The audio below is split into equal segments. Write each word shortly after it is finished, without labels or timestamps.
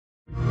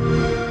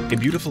A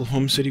beautiful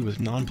home city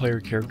with non-player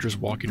characters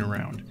walking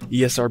around.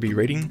 ESRB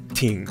rating,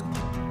 Teen.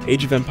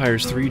 Age of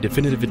Empires 3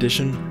 Definitive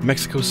Edition,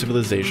 Mexico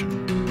Civilization.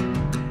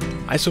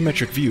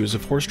 Isometric views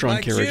of horse-drawn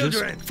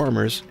carriages,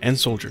 farmers, and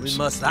soldiers. We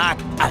must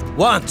act at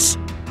once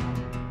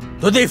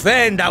to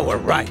defend our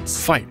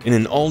rights. Fight in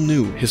an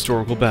all-new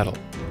historical battle.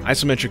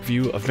 Isometric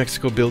view of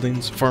Mexico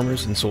buildings,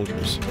 farmers, and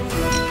soldiers.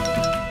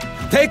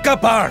 Take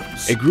up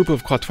arms! A group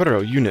of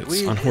Cuatro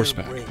units on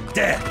horseback.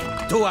 Death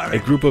to our A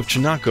group of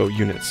Chinaco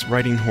units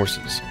riding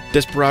horses.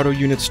 Desperado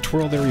units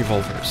twirl their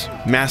revolvers.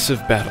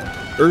 Massive battle.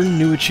 Earn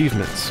new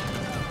achievements.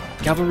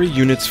 Cavalry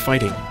units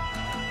fighting.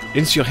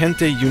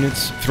 Insurgente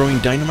units throwing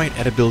dynamite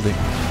at a building.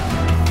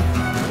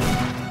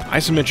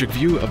 Isometric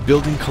view of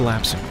building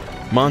collapsing.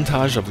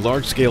 Montage of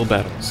large-scale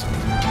battles.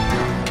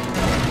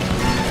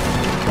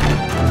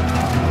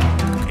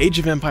 Age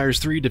of Empires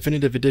 3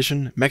 Definitive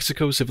Edition,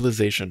 Mexico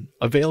Civilization.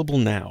 Available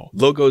now.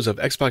 Logos of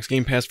Xbox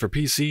Game Pass for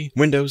PC,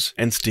 Windows,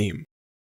 and Steam.